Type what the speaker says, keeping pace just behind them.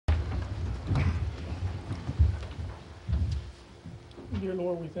Dear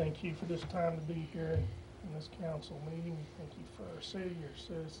Lord, we thank you for this time to be here in this council meeting. We thank you for our city, our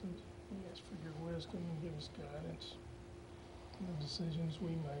citizens. We ask for your wisdom and give us guidance in the decisions we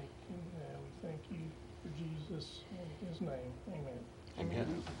make. And we thank you for Jesus in his name. Amen.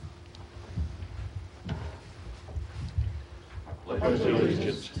 Amen. I pledge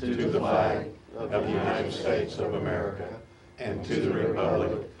allegiance to the flag of the United States of America and to the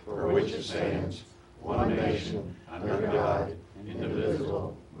republic for which it stands, one nation, under God,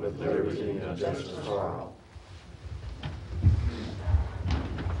 indivisible, with liberty and justice for all.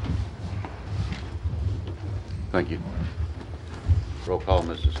 Thank you. Roll call,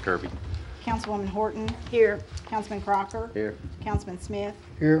 Mrs. Kirby. Councilwoman Horton. Here. Councilman Crocker. Here. Councilman Smith.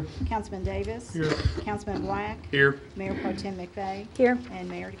 Here. Councilman Davis. Here. Councilman Black. Here. Mayor Pro Tem McVeigh. Here. And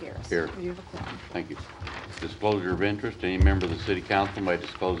Mayor DeGaris. Here. We have a quorum. Thank you. Disclosure of interest. Any member of the City Council may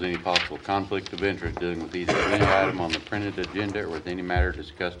disclose any possible conflict of interest dealing with either any item on the printed agenda or with any matter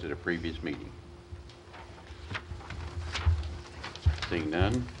discussed at a previous meeting. Seeing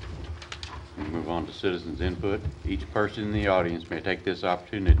none, we move on to citizens' input. Each person in the audience may take this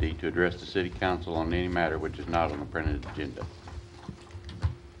opportunity to address the City Council on any matter which is not on the printed agenda.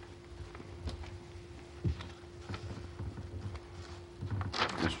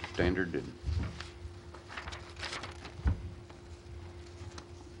 Mr. Standard did.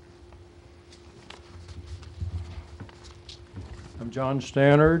 I'm John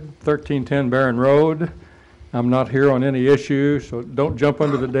Stannard, 1310 Barron Road. I'm not here on any issue, so don't jump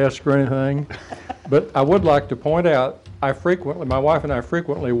under the desk or anything. But I would like to point out, my wife and I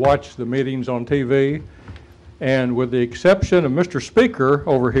frequently watch the meetings on TV, and with the exception of Mr. Speaker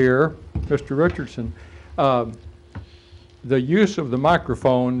over here, Mr. Richardson, the use of the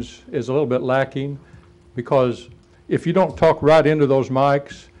microphones is a little bit lacking, because if you don't talk right into those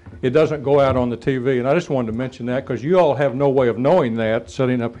mics, it doesn't go out on the TV. And I just wanted to mention that because you all have no way of knowing that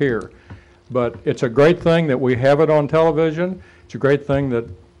sitting up here. But it's a great thing that we have it on television. It's a great thing that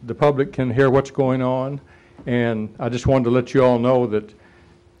the public can hear what's going on. And I just wanted to let you all know that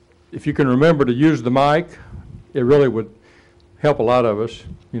if you can remember to use the mic, it really would help a lot of us.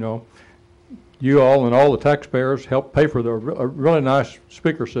 You know, you all and all the taxpayers help pay for a really nice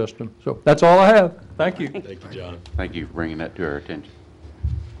speaker system. So that's all I have. Thank you. Thank you, John. Thank you for bringing that to our attention.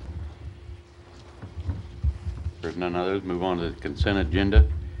 If there's none others, move on to the consent agenda.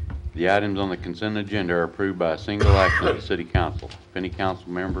 The items on the consent agenda are approved by a single action of the City Council. If any council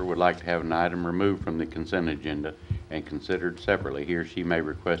member would like to have an item removed from the consent agenda and considered separately, he or she may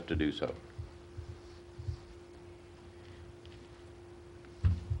request to do so.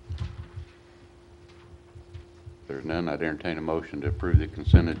 If there's none, I'd entertain a motion to approve the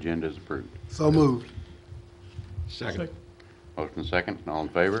consent agenda as approved. So moved. Second. Motion second. All in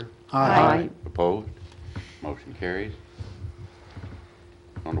favor? Aye. Opposed? Motion carries.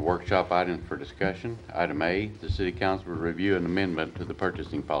 On the workshop items for discussion, item A, the City Council will review an amendment to the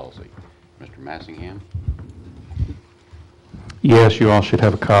purchasing policy. Mr. Massingham? Yes, you all should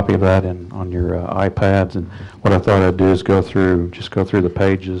have a copy of that on your iPads. And what I thought I'd do is go through the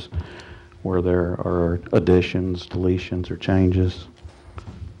pages where there are additions, deletions, or changes.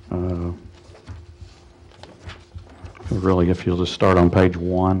 Really, if you'll just start on page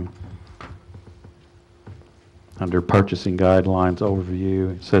 1. Under purchasing guidelines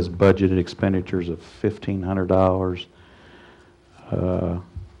overview, it says budgeted expenditures of $1,500.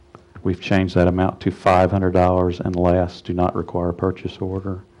 We've changed that amount to $500 and less. Do not require a purchase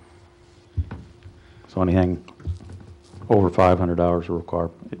order. So anything over $500 will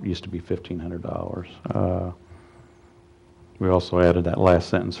require. It used to be $1,500. We also added that last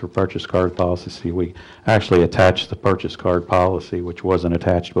sentence for purchase card policy. See, we actually attached the purchase card policy, which wasn't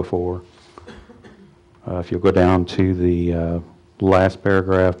attached before. If you'll go down to the last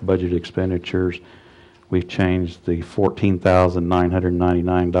paragraph, budget expenditures, we've changed the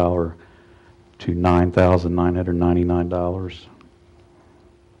 $14,999 to $9,999.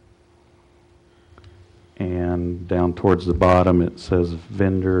 And down towards the bottom, it says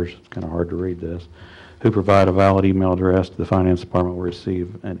vendors, it's kind of hard to read this, who provide a valid email address to the finance department will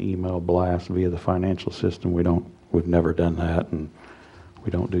receive an email blast via the financial system. We've never done that, and we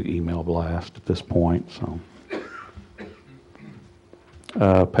don't do email blast at this point. So,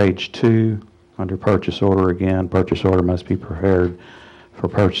 page 2, under purchase order again, purchase order must be prepared for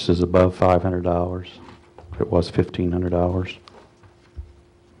purchases above $500. It was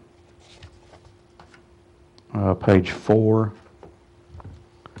 $1,500. Page 4,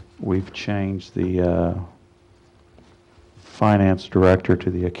 we've changed the finance director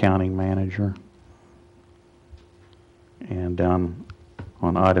to the accounting manager. And down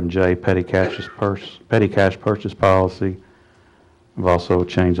on item J, petty cash purchase policy, We've also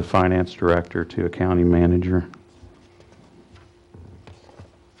changed the finance director to accounting manager.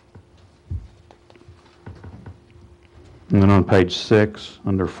 And then on page 6,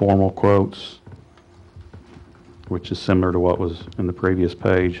 under formal quotes, which is similar to what was in the previous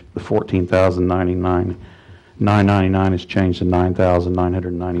page, the $14,999 is changed to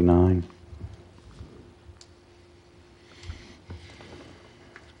 $9,999.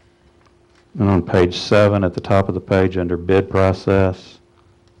 And on page 7, at the top of the page, under bid process,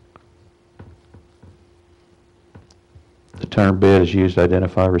 the term bid is used to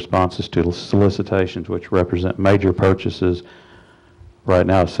identify responses to solicitations which represent major purchases. Right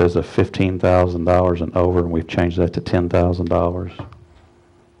now it says of $15,000 and over, and we've changed that to $10,000.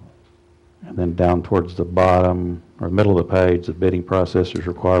 And then down towards the bottom or middle of the page, the bidding process is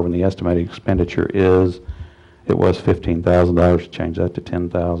required when the estimated expenditure is, it was $15,000, change that to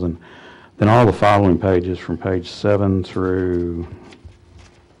 $10,000. Then all the following pages from page 7 through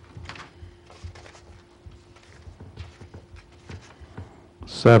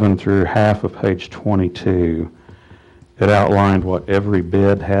half of page 22, it outlined what every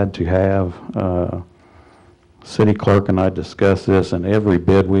bid had to have. City clerk and I discussed this, and every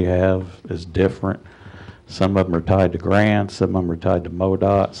bid we have is different. Some of them are tied to grants, some of them are tied to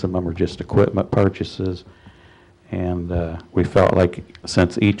MoDOT, some of them are just equipment purchases. And we felt like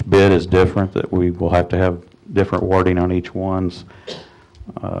since each bid is different, that we will have to have different wording on each one's.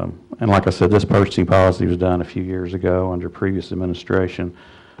 And like I said, this purchasing policy was done a few years ago under previous administration.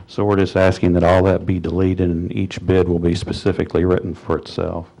 So we're just asking that all that be deleted and each bid will be specifically written for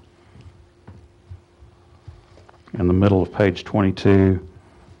itself. In the middle of page 22,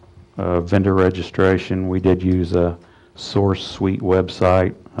 vendor registration, we did use a Source Suite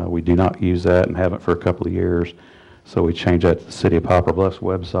website. We do not use that and haven't for a couple of years. So we changed that to the City of Poplar Bluff's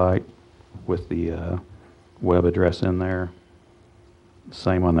website with the web address in there.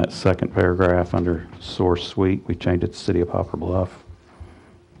 Same on that second paragraph under Source Suite, we changed it to City of Poplar Bluff.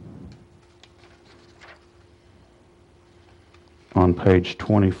 On page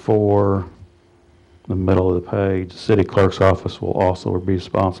 24, the middle of the page, the City Clerk's office will also be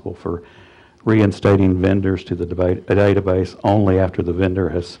responsible for reinstating vendors to the database only after the vendor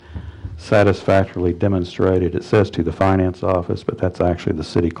has satisfactorily demonstrated. It says to the finance office, but that's actually the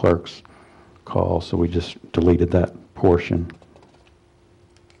City Clerk's call, so we just deleted that portion.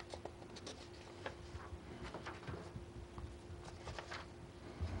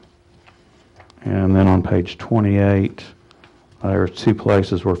 And then on page 28, there are 2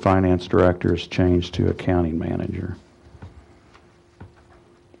 places where finance director is changed to accounting manager.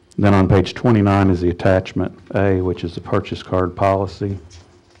 Then on page 29 is the attachment A, which is the purchase card policy,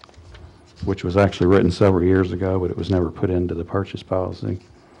 which was actually written several years ago, but it was never put into the purchase policy.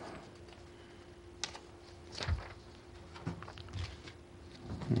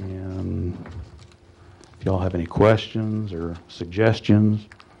 And if y'all have any questions or suggestions.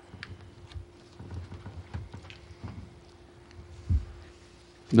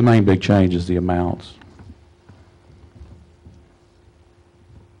 The main big change is the amounts.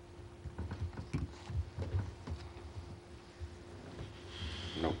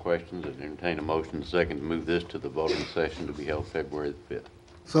 No questions. I entertain a motion second to move this to the voting session to be held February the 5th.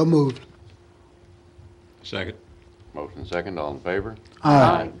 So moved. Second. Motion second, all in favor?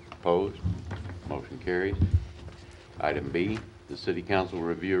 Aye. Opposed? Motion carries. Item B, the City Council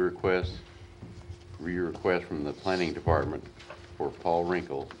review request from the Planning Department for Paul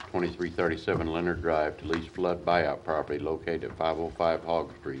Wrinkle, 2337 Leonard Drive, to lease flood buyout property located at 505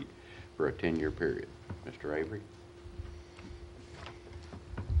 Hogg Street for a 10-year period. Mr. Avery?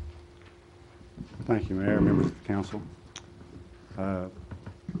 Thank you, Mayor, members of the council.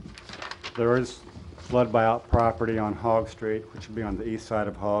 There is flood buyout property on Hogg Street, which would be on the east side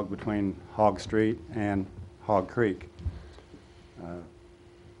of Hogg, between Hogg Street and Hogg Creek.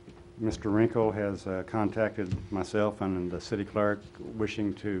 Mr. Wrinkle has contacted myself and the city clerk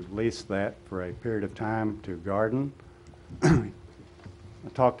wishing to lease that for a period of time to garden. I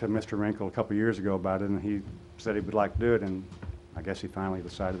talked to Mr. Wrinkle a couple years ago about it, and he said he would like to do it, and I guess he finally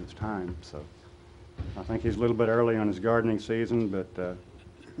decided it's time. So I think he's a little bit early on his gardening season, but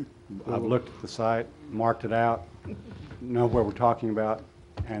I've looked at the site, marked it out, know what we're talking about,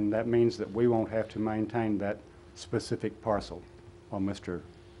 and that means that we won't have to maintain that specific parcel while Mr.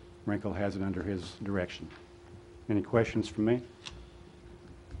 Wrinkle has it under his direction. Any questions from me?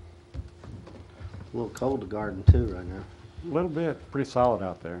 A little cold to garden too right now. A little bit, pretty solid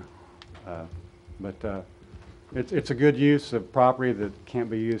out there. But it's a good use of property that can't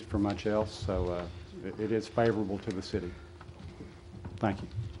be used for much else, so it is favorable to the city. Thank you.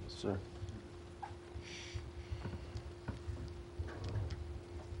 Sir.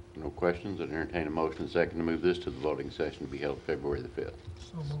 No questions. I'd entertain a motion and second to move this to the voting session to be held February the 5th.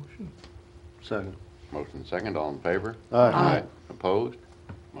 So motion. Second. Motion and second. All in favor? Aye. Opposed?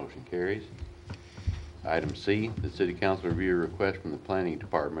 Motion carries. Item C, the City Council review a request from the Planning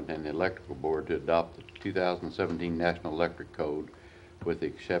Department and the Electrical Board to adopt the 2017 National Electric Code with the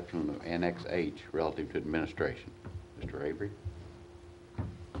exception of Annex H relative to administration. Mr. Avery?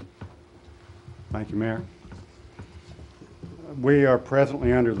 Thank you, Mayor. We are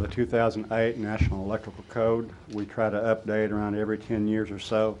presently under the 2008 National Electrical Code. We try to update around every 10 years or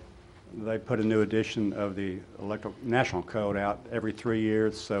so. They put a new edition of the National Code out every 3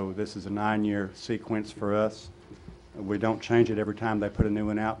 years, so this is a 9-year sequence for us. We don't change it every time they put a new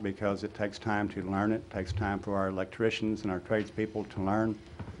one out because it takes time to learn it. It takes time for our electricians and our tradespeople to learn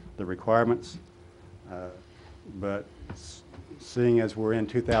the requirements. But seeing as we're in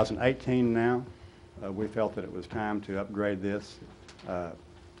 2018 now, we felt that it was time to upgrade this.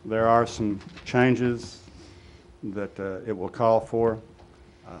 There are some changes that it will call for.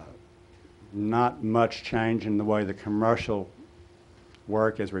 Not much change in the way the commercial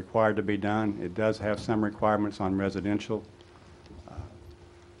work is required to be done. It does have some requirements on residential.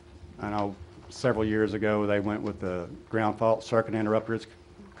 I know several years ago they went with the ground fault circuit interrupters,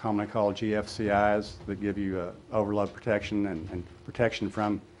 commonly called GFCIs, that give you overload protection and protection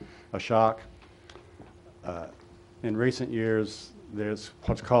from a shock. In recent years, there's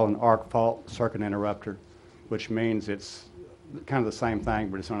what's called an arc fault circuit interrupter, which means it's kind of the same thing,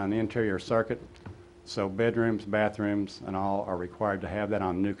 but it's on an interior circuit. So bedrooms, bathrooms, and all are required to have that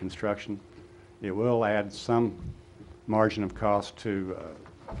on new construction. It will add some margin of cost to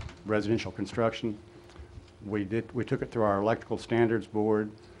residential construction. We took it through our electrical standards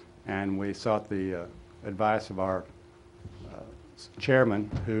board, and we sought the advice of our chairman,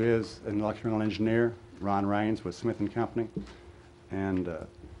 who is an electrical engineer, Ron Raines with Smith & Company, and the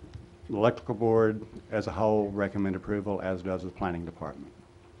electrical board as a whole recommend approval, as does the planning department.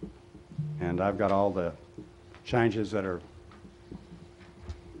 And I've got all the changes that are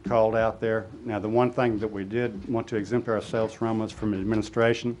called out there. Now, the one thing that we did want to exempt ourselves from was from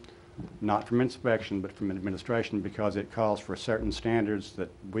administration, not from inspection, but from administration, because it calls for certain standards that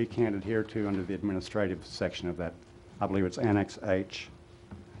we can't adhere to under the administrative section of that. I believe it's Annex H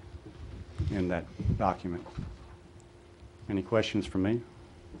in that document. Any questions for me?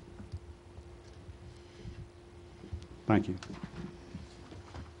 Thank you.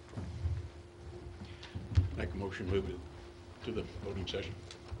 Make a motion, move it to the voting session.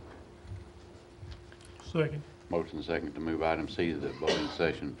 Second. Motion second to move item C to the voting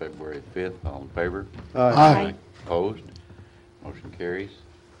session February 5th. All in favor? Aye. Opposed? Motion carries.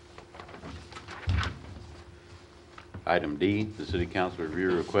 Item D, the City Council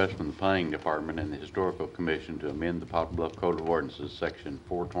review a request from the Planning Department and the Historical Commission to amend the Poplar Bluff Code of Ordinances, Section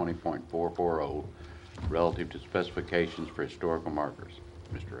 420.440, relative to specifications for historical markers.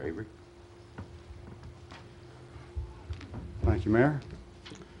 Mr. Avery? Thank you, Mayor.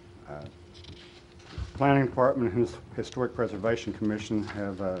 Planning Department and Historic Preservation Commission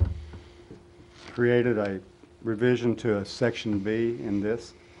have created a revision to a Section B in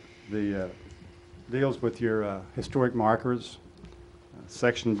this. The deals with your historic markers.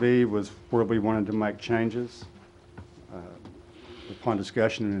 Section B was where we wanted to make changes upon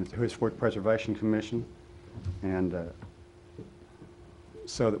discussion in the Historic Preservation Commission, and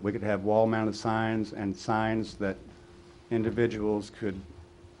so that we could have wall-mounted signs and signs that individuals could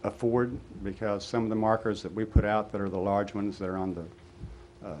afford, because some of the markers that we put out that are the large ones that are on the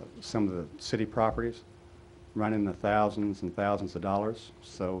some of the city properties run in the thousands and thousands of dollars.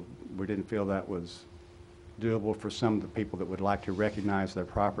 So we didn't feel that was doable for some of the people that would like to recognize their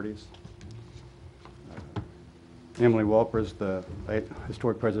properties. Emily Wolpers, the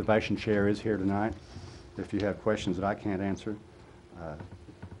Historic Preservation Chair, is here tonight if you have questions that I can't answer.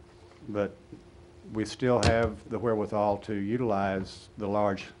 But we still have the wherewithal to utilize the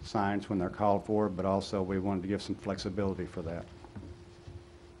large signs when they're called for, but also we wanted to give some flexibility for that.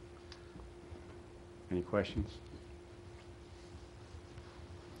 Any questions?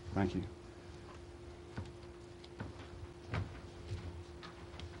 Thank you.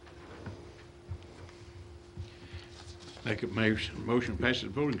 Make a motion pass the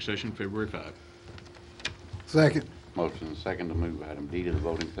voting session February 5. Second. Motion second to move item D to the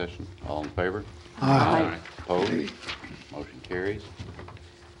voting session. All in favor? Aye. Opposed? Motion carries.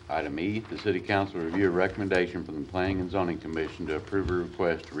 Item E, the City Council review a recommendation from the Planning and Zoning Commission to approve a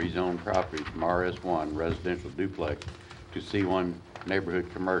request to rezone property from RS1 residential duplex to C1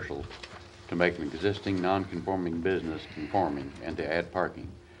 neighborhood commercial to make an existing non-conforming business conforming and to add parking.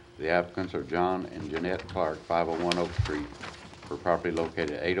 The applicants are John and Jeanette Clark, 501 Oak Street, for property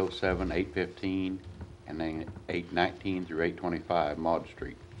located at 807, 815, and then 819 through 825 Maud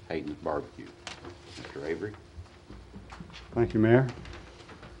Street, Hayden's Barbecue. Mr. Avery? Thank you, Mayor.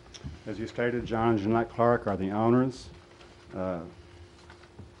 As you stated, John and Jeanette Clark are the owners.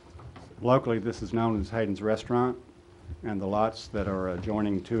 Locally, this is known as Hayden's Restaurant, and the lots that are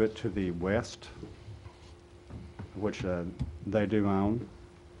adjoining to it to the west, which they do own.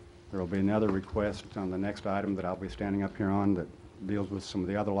 There will be another request on the next item that I'll be standing up here on that deals with some of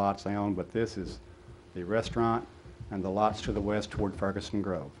the other lots they own, but this is the restaurant and the lots to the west toward Ferguson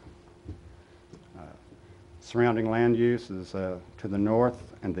Grove. Surrounding land use is to the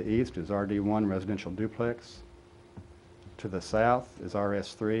north and the east is RD1 residential duplex. To the south is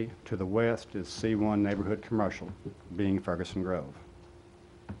RS3. To the west is C1 neighborhood commercial, being Ferguson Grove.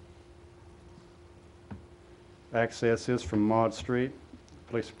 Access is from Maud Street.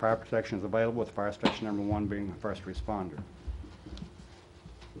 Police and fire protection is available, with fire station number 1 being the first responder.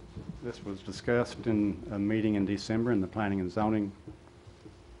 This was discussed in a meeting in December in the Planning and Zoning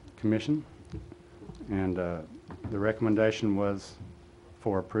Commission, and the recommendation was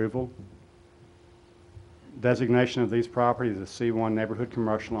for approval. Designation of these properties as C1 neighborhood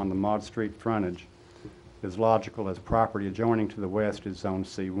commercial on the Maud Street frontage is logical, as property adjoining to the west is zone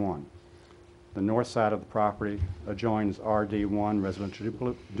C1. The north side of the property adjoins RD1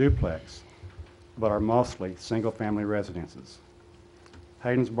 residential duplex, but are mostly single-family residences.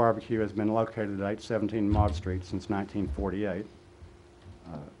 Hayden's Barbecue has been located at 817 Maud Street since 1948.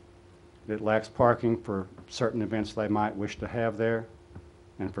 It lacks parking for certain events they might wish to have there,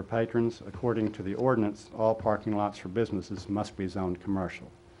 and for patrons, according to the ordinance, all parking lots for businesses must be zoned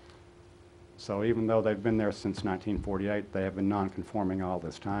commercial. So even though they've been there since 1948, they have been non-conforming all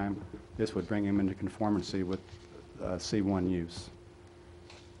this time. This would bring them into conformity with C1 use.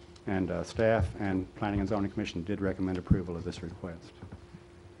 And staff and Planning and Zoning Commission did recommend approval of this request.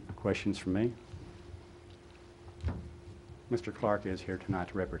 Questions from me? Mr. Clark is here tonight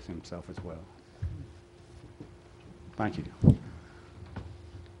to represent himself as well. Thank you.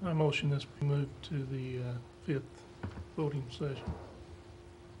 I motion this be moved to the 5th voting session.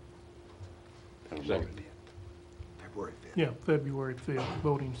 February 5th. Yeah, February 5th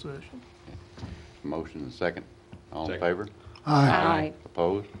voting session. Motion and second. All in favor? Aye.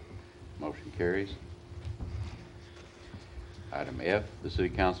 Opposed? Motion carries. Item F, the City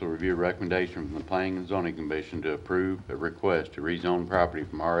Council review a recommendation from the Planning and Zoning Commission to approve a request to rezone property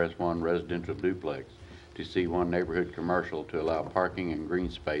from RS1 residential duplex to C1 neighborhood commercial to allow parking and green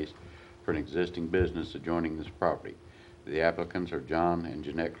space for an existing business adjoining this property. The applicants are John and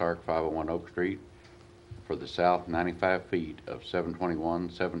Jeanette Clark, 501 Oak Street, for the south 95 feet of 721,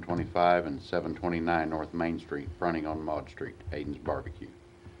 725, and 729 North Main Street, fronting on Maud Street, Hayden's Barbecue.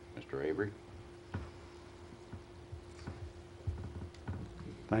 Mr. Avery?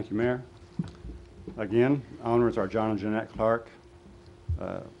 Thank you, Mayor. Again, owners are John and Jeanette Clark,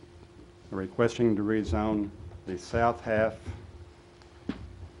 requesting to rezone the south half.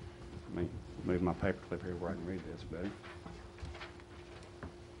 Let me move my paperclip here where I can read this better.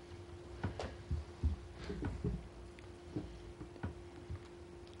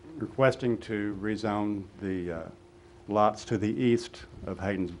 Requesting to rezone the lots to the east of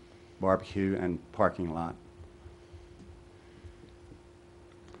Hayden's Barbecue and parking lot.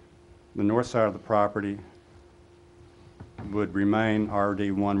 The north side of the property would remain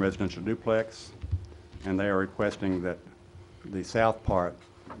RD1 residential duplex, and they are requesting that the south part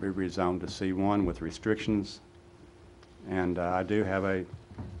be rezoned to C1 with restrictions. And I do have a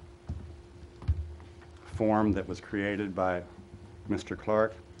form that was created by Mr.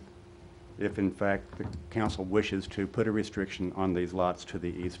 Clark if in fact the council wishes to put a restriction on these lots to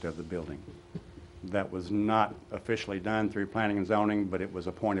the east of the building. That was not officially done through Planning and Zoning, but it was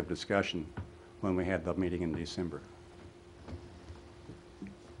a point of discussion when we had the meeting in December.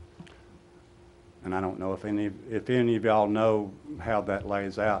 And I don't know if any of y'all know how that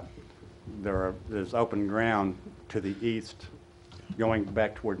lays out. There's open ground to the east going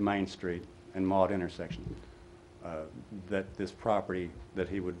back toward Main Street and Maud intersection that this property that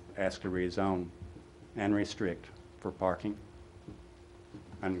he would ask to rezone and restrict for parking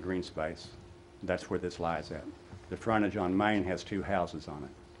and green space. That's where this lies at. The frontage on Main has two houses on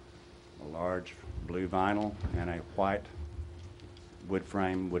it, a large blue vinyl and a white wood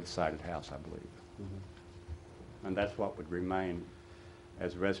frame, wood-sided house, I believe. And that's what would remain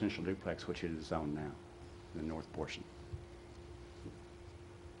as residential duplex, which it is zoned now, the north portion.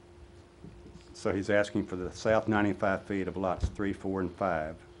 So he's asking for the south 95 feet of lots 3, 4, and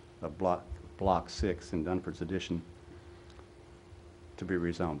 5 of block 6 in Dunford's addition to be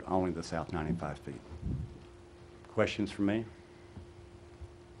rezoned, only the south 95 feet. Questions for me?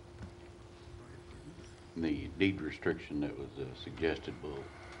 the deed restriction that was suggested will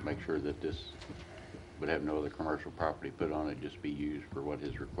make sure that this would have no other commercial property put on it, just be used for what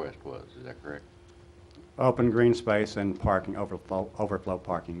his request was. Is that correct? Open green space and parking, overflow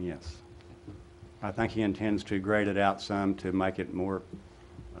parking, yes. I think he intends to grade it out some to make it more,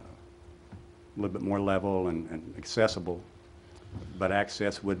 a little bit more level and accessible, but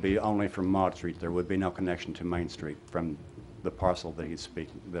access would be only from Maud Street. There would be no connection to Main Street from the parcel that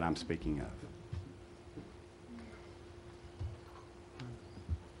that I'm speaking of.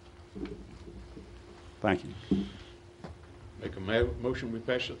 Thank you. Make a motion, we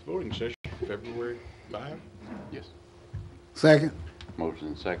pass the voting session, February 5. Yes. Second. Motion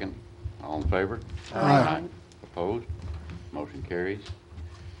and second. All in favor? Aye. Opposed? Motion carries.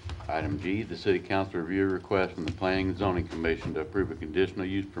 Item G, the City Council review a request from the Planning and Zoning Commission to approve a conditional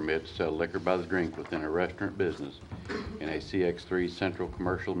use permit to sell liquor by the drink within a restaurant business in a CX3 Central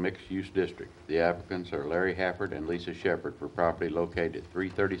Commercial Mixed-Use District. The applicants are Larry Hafford and Lisa Shepard for property located at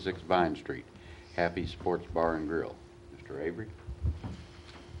 336 Vine Street, Happy Sports Bar and Grill. Mr. Avery?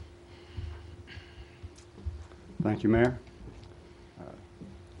 Thank you, Mayor.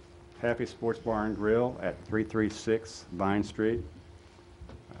 Happy Sports Bar and Grill at 336 Vine Street.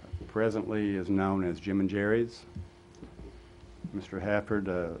 Presently is known as Jim and Jerry's. Mr. Hafford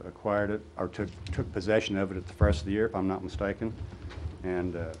acquired it, or took possession of it at the first of the year, if I'm not mistaken.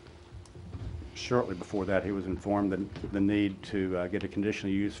 And shortly before that, he was informed that the need to get a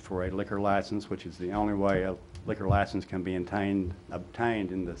conditional use for a liquor license, which is the only way a liquor license can be obtained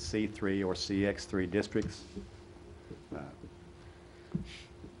in the C3 or CX3 districts.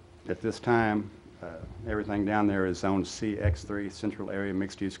 At this time, everything down there is zoned CX3, Central Area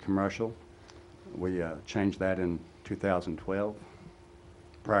Mixed Use Commercial. We changed that in 2012.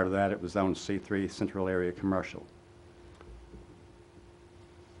 Prior to that, it was zoned C3, Central Area Commercial.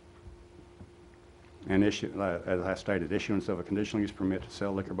 And as I stated, issuance of a conditional use permit to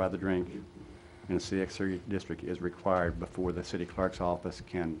sell liquor by the drink in a CX3 district is required before the city clerk's office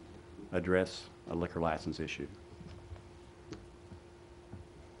can address a liquor license issue.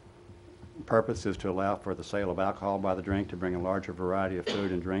 Purpose is to allow for the sale of alcohol by the drink to bring a larger variety of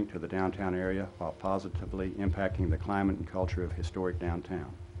food and drink to the downtown area while positively impacting the climate and culture of historic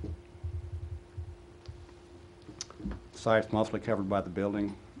downtown. The site's mostly covered by the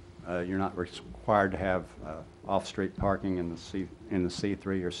building. You're not required to have off-street parking in the C3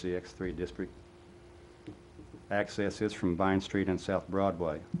 or CX3 district. Access is from Vine Street and South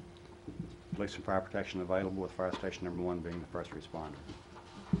Broadway. Police and fire protection available, with Fire Station number 1 being the first responder.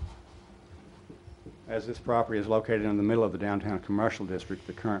 As this property is located in the middle of the downtown commercial district,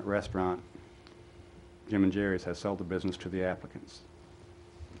 the current restaurant, Jim and Jerry's, has sold the business to the applicants.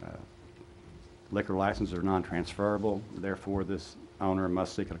 Liquor licenses are non-transferable, therefore this owner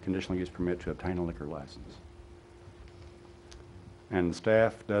must seek a conditional use permit to obtain a liquor license. And the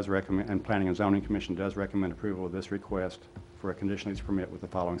staff does recommend, and Planning and Zoning Commission does recommend approval of this request for a conditional use permit with the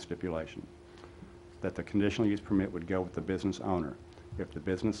following stipulation: that the conditional use permit would go with the business owner. If the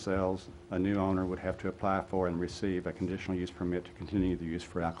business sells, a new owner would have to apply for and receive a conditional use permit to continue the use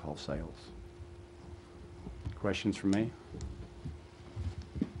for alcohol sales. Questions from me?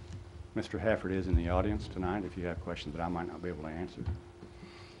 Mr. Hafford is in the audience tonight if you have questions that I might not be able to answer.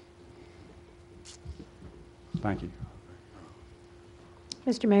 Thank you.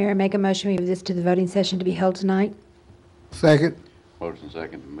 Mr. Mayor, I make a motion we move this to the voting session to be held tonight. Second. Motion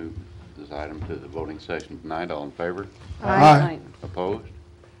second to move this item to the voting session tonight. All in favor? Aye. Opposed?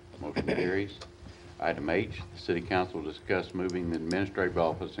 Motion carries. Item H, the City Council will discuss moving the administrative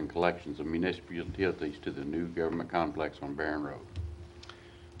office and collections of municipal utilities to the new government complex on Barron Road.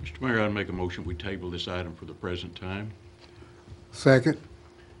 Mr. Mayor, I'd make a motion, we table this item for the present time. Second.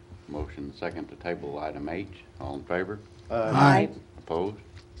 Motion second to table item H. All in favor? Aye. Opposed?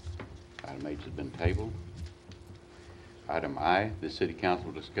 Item H has been tabled. Item I, the City Council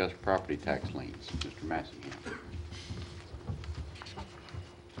will discuss property tax liens. Mr. Massingham.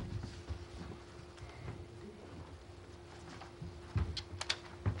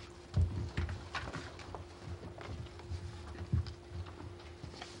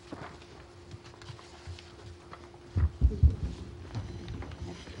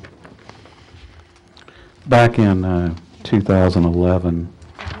 Back in 2011,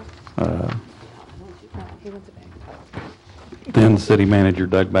 then city manager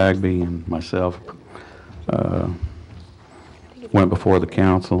Doug Bagby and myself went before the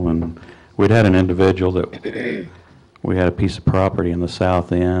council, and we'd had an individual that we had a piece of property in the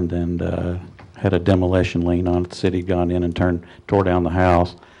south end and had a demolition lien on it. The city had gone in and tore down the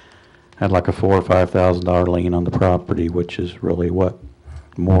house, had like a $4,000 or $5,000 lien on the property, which is really worth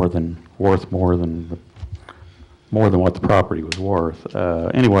more than more than what the property was worth.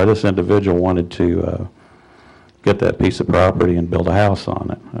 Anyway, this individual wanted to get that piece of property and build a house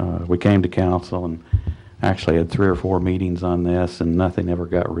on it. We came to council and actually had 3 or 4 meetings on this, and nothing ever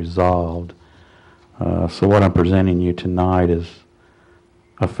got resolved. So what I'm presenting you tonight is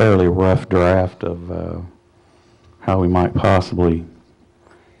a fairly rough draft of how we might possibly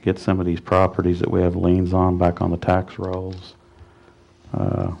get some of these properties that we have liens on back on the tax rolls.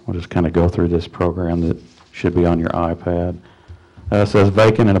 We'll just kind of go through this program that should be on your iPad. It says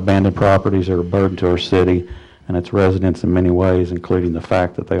vacant and abandoned properties are a burden to our city and its residents in many ways, including the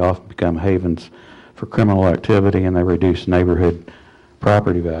fact that they often become havens for criminal activity and they reduce neighborhood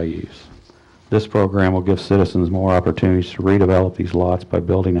property values. This program will give citizens more opportunities to redevelop these lots by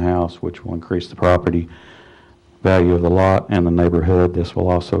building a house, which will increase the property value of the lot and the neighborhood. This will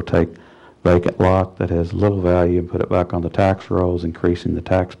also take vacant lot that has little value and put it back on the tax rolls, increasing the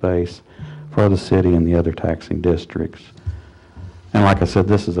tax base for the city and the other taxing districts. And like I said,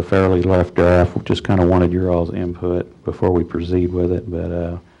 this is a fairly rough draft. We just kind of wanted your all's input before we proceed with it.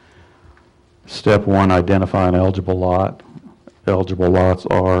 But step 1, identify an eligible lot. Eligible lots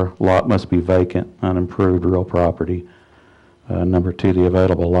are: lot must be vacant, unimproved real property. Number 2, the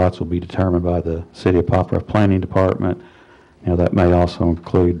available lots will be determined by the City of Poplar Planning Department. That may also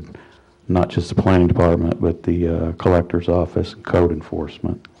include not just the Planning Department, but the Collector's Office and Code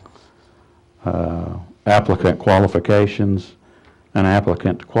Enforcement. Applicant qualifications. An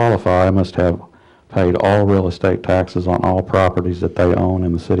applicant to qualify must have paid all real estate taxes on all properties that they own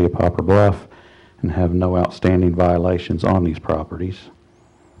in the City of Poplar Bluff and have no outstanding violations on these properties.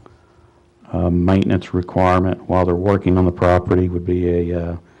 Maintenance requirement while they're working on the property would be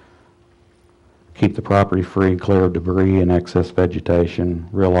keep the property free and clear of debris and excess vegetation,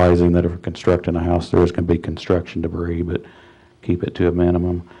 realizing that if we're constructing a house there is going to be construction debris, but keep it to a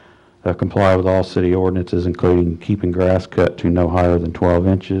minimum. Comply with all city ordinances, including keeping grass cut to no higher than 12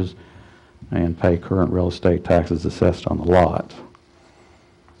 inches, and pay current real estate taxes assessed on the lot.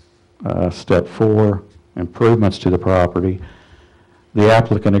 Step 4, improvements to the property. The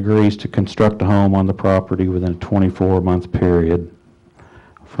applicant agrees to construct a home on the property within a 24-month period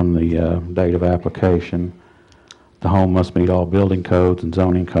from the date of application. The home must meet all building codes and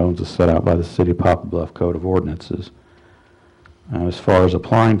zoning codes as set out by the City of Poplar Bluff Code of Ordinances. As far as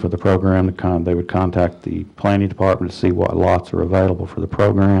applying for the program, they would contact the Planning Department to see what lots are available for the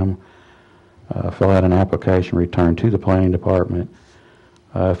program, fill out an application, return to the Planning Department.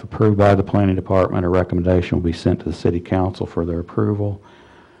 If approved by the Planning Department, a recommendation will be sent to the City Council for their approval.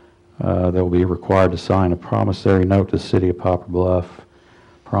 They will be required to sign a promissory note to the City of Poplar Bluff,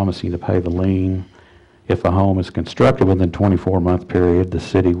 promising to pay the lien. If a home is constructed within a 24-month period, the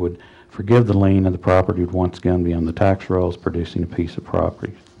city would forgive the lien and the property would once again be on the tax rolls, producing a piece of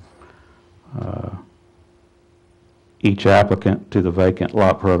property. Each applicant to the vacant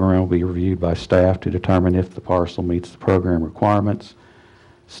lot program will be reviewed by staff to determine if the parcel meets the program requirements.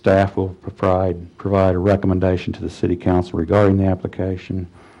 Staff will provide a recommendation to the City Council regarding the application.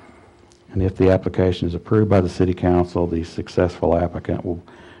 And if the application is approved by the City Council, the successful applicant will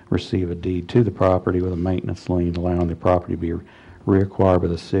receive a deed to the property with a maintenance lien, allowing the property to be reacquired by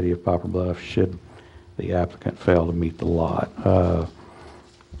the City of Poplar Bluff should the applicant fail to meet the lot.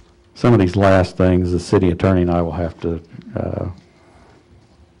 Some of these last things, the city attorney and I will have to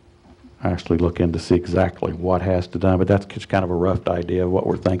actually look in to see exactly what has to be done, but that's just kind of a rough idea of what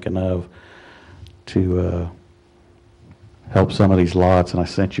we're thinking of to help some of these lots. And I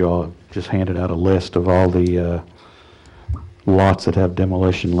sent you all, just handed out a list of all the lots that have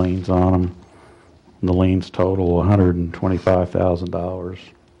demolition liens on them. And the liens total $125,000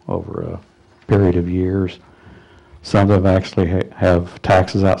 over a period of years. Some of them actually have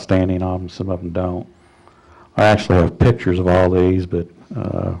taxes outstanding on them, some of them don't. I actually have pictures of all these, but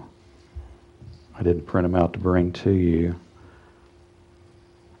I didn't print them out to bring to you.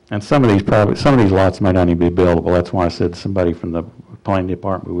 And some of these lots might not even be buildable. That's why I said somebody from the planning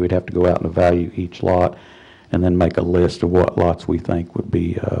department, we'd have to go out and evaluate each lot and then make a list of what lots we think would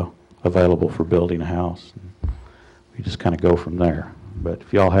be available for building a house. We just kind of go from there. But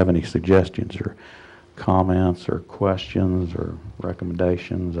if y'all have any suggestions or comments or questions or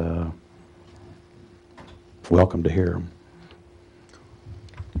recommendations, welcome to hear them.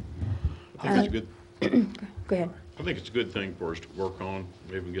 I think it's a good, Go ahead. I think it's a good thing for us to work on.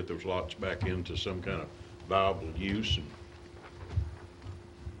 Maybe we can get those lots back into some kind of viable use. And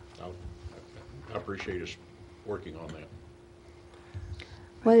I appreciate us working on that.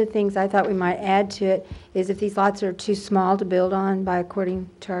 One of the things I thought we might add to it is if these lots are too small to build on by according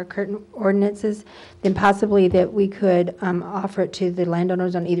to our current ordinances, then possibly that we could offer it to the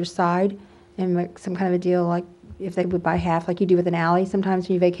landowners on either side and make some kind of a deal like if they would buy half, like you do with an alley. Sometimes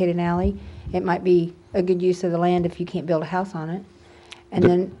when you vacate an alley, it might be a good use of the land if you can't build a house on it. And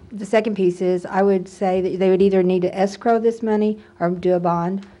then the second piece is, I would say that they would either need to escrow this money or do a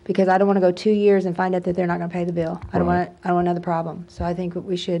bond, because I don't want to go 2 years and find out that they're not going to pay the bill. I don't want another problem. So I think that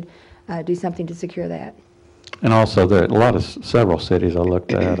we should do something to secure that. And also, there are several cities I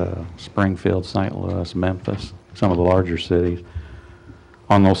looked at, Springfield, St. Louis, Memphis, some of the larger cities.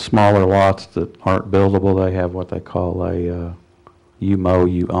 On those smaller lots that aren't buildable, they have what they call a you mow,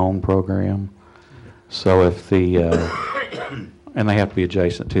 you own program. So if and they have to be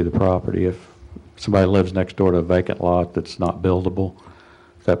adjacent to the property. If somebody lives next door to a vacant lot that's not buildable,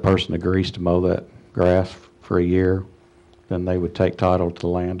 if that person agrees to mow that grass for a year, then they would take title to the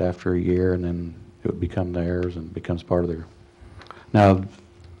land after a year, and then it would become theirs and becomes part of their. Now,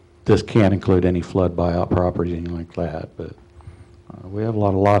 this can't include any flood buyout property, anything like that, but we have a lot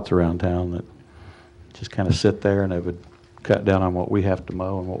of lots around town that just kind of sit there, and they would cut down on what we have to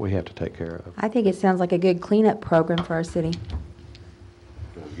mow and what we have to take care of. I think it sounds like a good cleanup program for our city.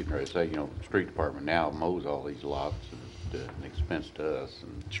 I was getting ready to say, the street department now mows all these lots, and it's an expense to us,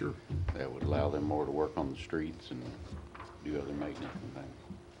 and Sure. that would allow them more to work on the streets and do other maintenance and things.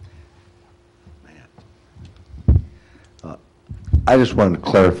 I just wanted to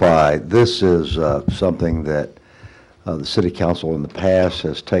clarify, this is something that the city council in the past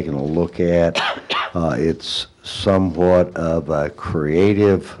has taken a look at. It's somewhat of a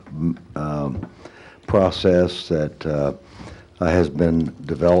creative process that has been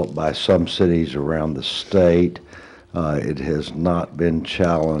developed by some cities around the state. It has not been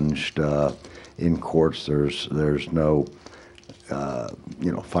challenged in courts. There's no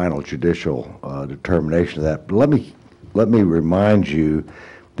final judicial determination of that. But let me remind you,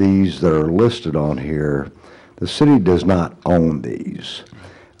 these that are listed on here, the city does not own these.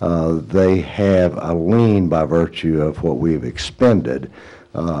 They have a lien by virtue of what we've expended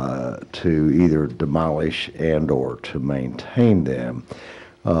to either demolish and or to maintain them.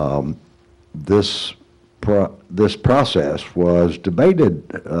 This process was debated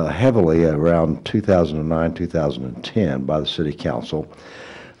heavily around 2009, 2010 by the city council.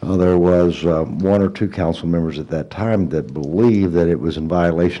 There was one or two council members at that time that believed that it was in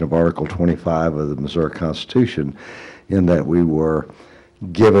violation of Article 25 of the Missouri Constitution, in that we were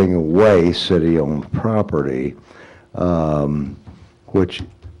giving away city-owned property, which,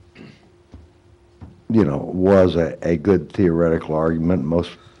 was a good theoretical argument.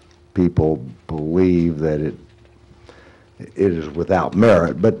 Most people believe that it is without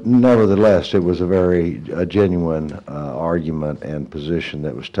merit, but nevertheless, it was a genuine argument and position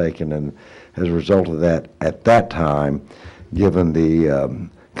that was taken, and as a result of that, at that time, given the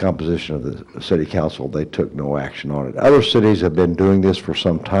composition of the city council, they took no action on it. Other cities have been doing this for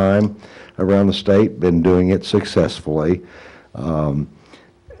some time around the state, been doing it successfully.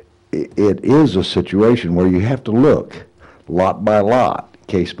 It is a situation where you have to look lot by lot,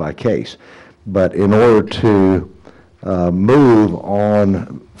 case by case, but in order to move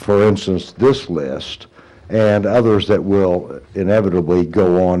on, for instance, this list and others that will inevitably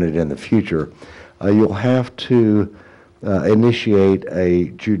go on it in the future, you'll have to initiate a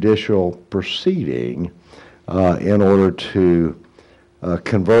judicial proceeding in order to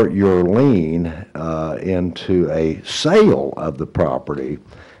convert your lien into a sale of the property,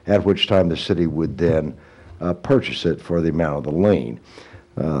 at which time the city would then purchase it for the amount of the lien.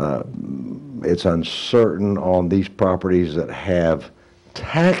 It's uncertain on these properties that have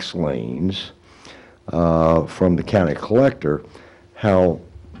tax liens from the county collector how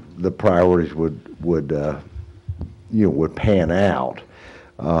the priorities would pan out.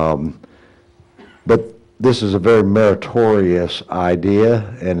 But this is a very meritorious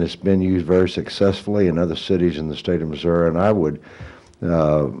idea, and it's been used very successfully in other cities in the state of Missouri, and I would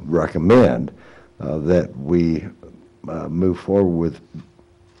recommend that we move forward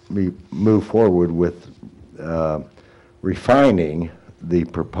with refining the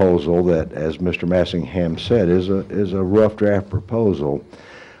proposal that, as Mr. Massingham said, is a rough draft proposal.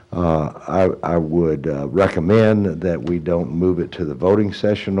 I would recommend that we don't move it to the voting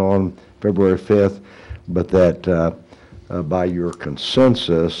session on February 5th, but that by your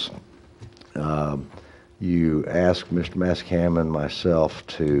consensus, you ask Mr. Massingham and myself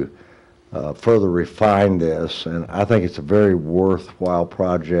to further refine this, and I think it's a very worthwhile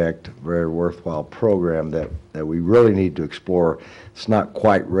project, very worthwhile program that we really need to explore. It's not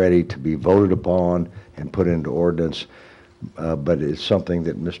quite ready to be voted upon and put into ordinance, but it's something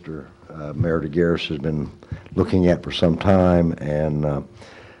that Mr. Mayor DeGarris has been looking at for some time, and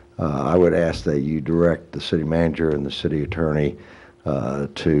I would ask that you direct the city manager and the city attorney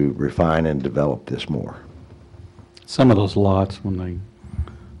to refine and develop this more. Some of those lots, when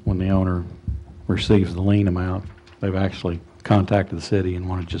the owner receives the lien amount, they've actually contacted the city and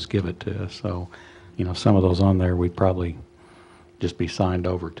want to just give it to us. So, some of those on there, we'd probably just be signed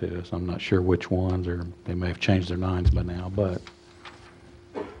over to us. I'm not sure which ones, or they may have changed their minds by now, but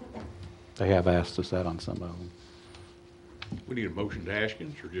they have asked us that on some of them. We need a motion to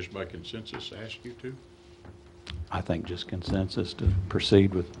Askins, or just by consensus ask you to? I think just consensus to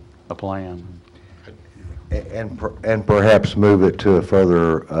proceed with a plan. And perhaps move it to a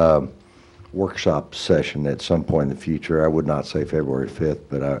further workshop session at some point in the future. I would not say February 5th,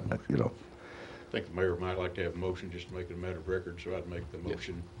 but I think the mayor might like to have a motion just to make it a matter of record, so I'd make the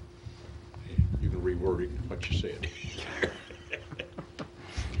motion. You can reword it what you said.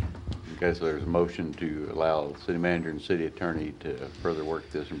 Okay, so there's a motion to allow the city manager and city attorney to further work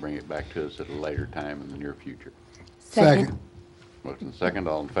this and bring it back to us at a later time in the near future. Second. Motion second,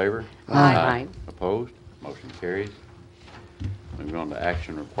 all in favor? Aye. Opposed? Motion carries. Moving on to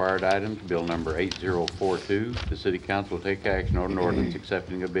action required items, bill number 8042. The city council will take action on an ordinance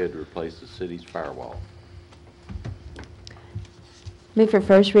accepting a bid to replace the city's firewall. Move for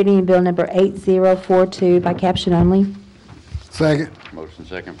first reading of bill number 8042 by caption only. Second. Motion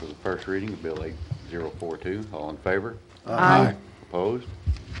second for the first reading of bill 8042. All in favor? Aye. Opposed?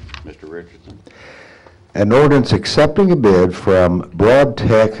 Mr. Richardson. An ordinance accepting a bid from Broad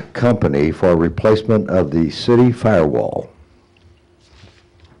Tech Company for replacement of the city firewall.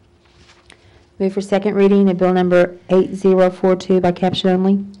 Move for second reading of bill number 8042 by caption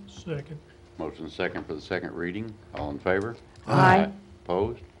only. Second. Motion second for the second reading. All in favor? Aye.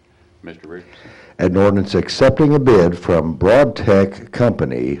 Opposed? Mr. Richardson. An ordinance accepting a bid from Broad Tech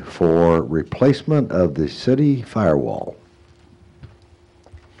Company for replacement of the city firewall.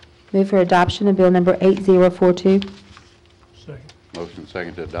 Move for adoption of bill number 8042. Second. Motion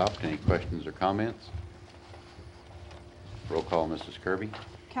second to adopt. Any questions or comments? Roll call, Mrs. Kirby.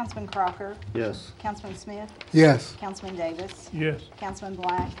 Councilman Crocker, Yes. Councilman Smith, Yes. Councilman Davis, Yes. Councilman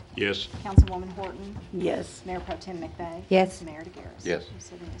Black, Yes. Councilwoman Horton, Yes. Mayor Pro Tem McVeigh. Yes. Mayor DeGaris. Yes.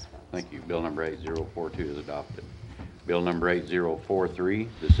 7 yes votes. Thank you. Bill number 8042 is adopted. Bill number 8043,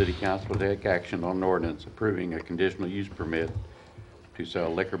 the city council will take action on an ordinance approving a conditional use permit to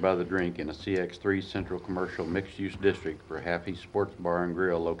sell liquor by the drink in a CX3 Central Commercial Mixed-Use District for Happy Sports Bar and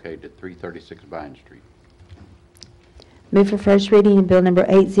Grill located at 336 Vine Street. Move for first reading of bill number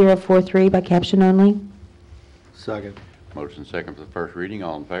 8043 by caption only. Second. Motion second for the first reading.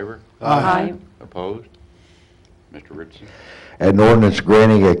 All in favor? Aye. Opposed? Mr. Richardson. An ordinance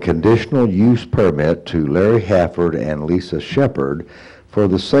granting a conditional use permit to Larry Hafford and Lisa Shepherd for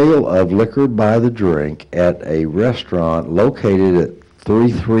the sale of liquor by the drink at a restaurant located at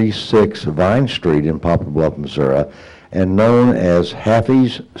 336 Vine Street in Poplar Bluff, Missouri, and known as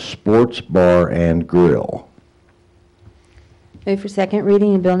Happy's Sports Bar and Grill. Move for second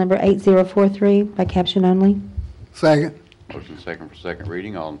reading of bill number 8043 by caption only. Second. Motion second for second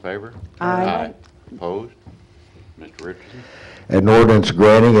reading. All in favor? Aye. Opposed? Mr. Richardson. An ordinance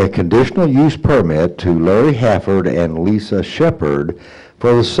granting a conditional use permit to Larry Hafford and Lisa Shepherd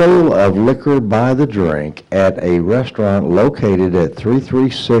for the sale of liquor by the drink at a restaurant located at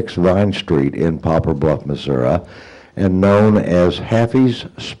 336 Vine Street in Poplar Bluff, Missouri, and known as Happy's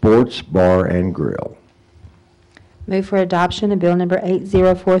Sports Bar and Grill. Move for adoption of bill number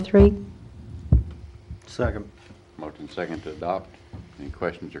 8043. Second. Motion second to adopt. Any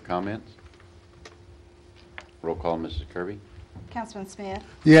questions or comments? Roll call, Mrs. Kirby. Councilman Smith,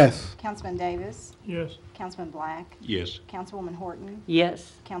 Yes. Councilman Davis, Yes. Councilman Black, Yes. Councilwoman Horton,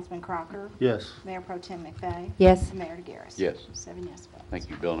 Yes. Councilman Crocker, Yes. Mayor Pro Tem McVeigh. Yes. And Mayor DeGaris. Yes. 7 yes votes. Thank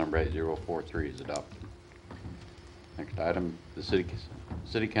you. Bill number 8043 is adopted. Next item, the city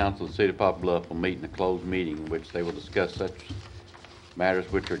council of the city of Poplar Bluff will meet in a closed meeting in which they will discuss such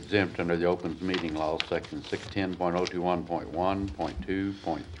matters which are exempt under the Opens Meeting Law, section 610.021.1, .2,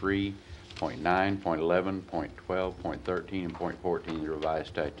 .3, .9, .11, .12, .13, and .14 of the revised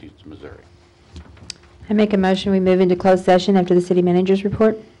statutes of Missouri. I make a motion we move into closed session after the city manager's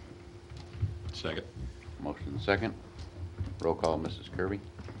report. Second. Motion second. Roll call, Mrs. Kirby.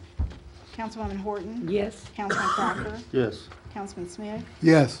 Councilwoman Horton, Yes. Councilman Crocker, Yes. Councilman Smith,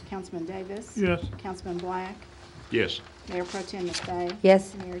 Yes. Councilman Davis, Yes. Councilman Black, Yes. Mayor Pro Tem McVeigh.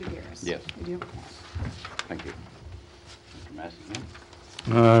 Yes. And Mayor DeGaris. Yes. We do have a quorum. Thank you. Mr. Massey.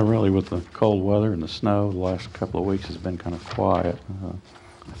 Really, with the cold weather and the snow, the last couple of weeks has been kind of quiet.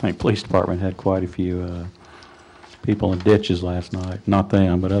 I think police department had quite a few people in ditches last night. Not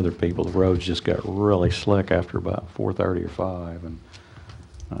them, but other people. The roads just got really slick after about 4:30 or 5, and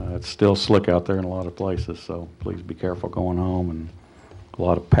it's still slick out there in a lot of places. So please be careful going home, and a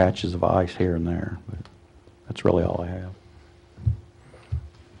lot of patches of ice here and there. But That's really all I have.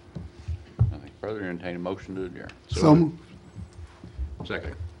 Nothing further, entertain a motion to adjourn. So moved.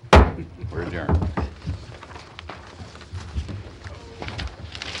 Second. We're adjourned.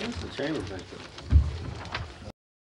 What's the chamber think?